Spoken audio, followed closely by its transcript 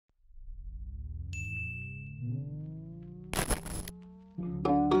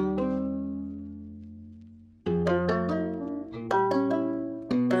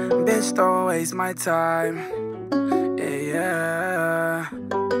bitch, don't waste my time. Yeah.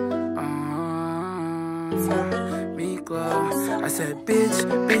 MKLO. I said,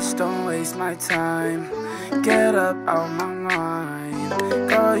 bitch, don't waste my time. Get up out my mind.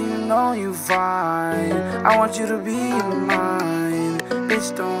 Girl, you know you fine. I want you to be mine.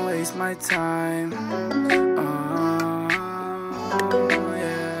 Bitch, don't waste my time.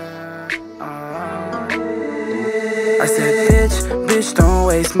 I said, bitch, don't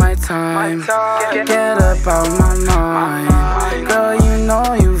waste my time. Get up out my mind. Girl, you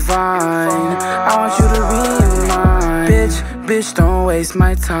know you fine. I want you to be mine. Bitch, don't waste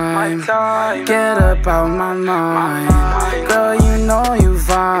my time. Get up out my mind. Girl, you know you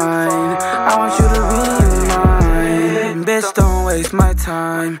fine. I want you to be mine. Bitch, don't waste my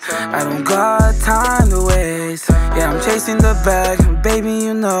time. I don't got time to waste. Yeah, I'm chasing the bag, baby,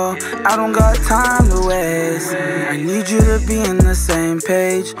 you know I don't got time to waste. I need you to be in the same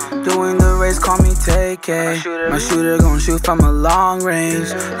page. Doing the race, call me TK. My shooter gon' shoot from a long range.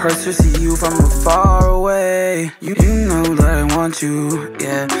 Hurts to see you from far away. You know that I want you,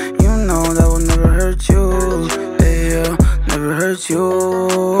 yeah. You know that will never hurt you, yeah. Never hurt you,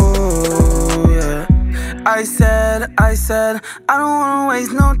 yeah. I said, I don't wanna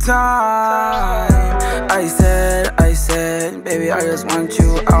waste no time. I said, baby, I just want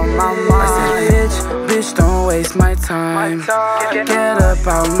you out my mind. I said, bitch, don't waste my time. Get up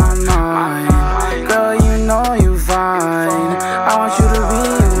out my mind. Girl, you know you fine. I want you to be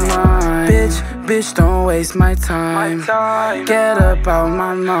mine. Bitch, don't waste my time. Get up out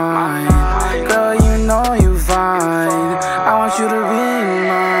my mind. Girl, you know you fine. I want you to be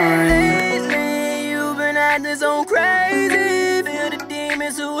mine. Acting so crazy, feel the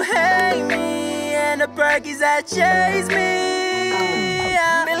demons who hate me and the perkies that chase me.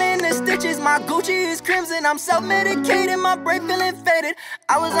 I'm feeling the stitches, my Gucci is crimson. I'm self-medicated, my brain feeling faded.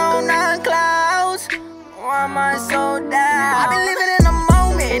 I was on 9 clouds, why am I so down? I've been living in the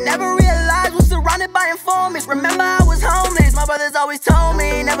moment, never realized was surrounded by informants. Remember I was homeless, my brothers always told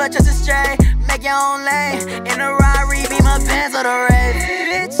me never trust a stray, make your own lane. In a Rari, be my pants or the red.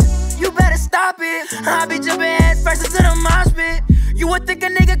 Bitch, you better stop it. I be jumping head first into the mosh pit. You would think a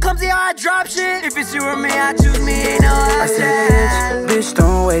nigga comes here, I drop shit. If it's you or me, I choose me, ain't no option. I said, bitch,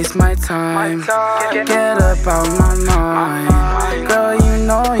 don't waste my time. Get up out my mind. Girl, you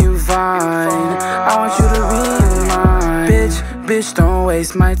know you fine. I want you to be mine. Bitch, don't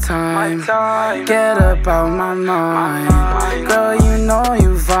waste my time. Get up out my mind. Girl, you know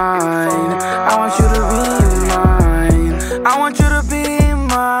you fine. I want you to be mine. I want you to be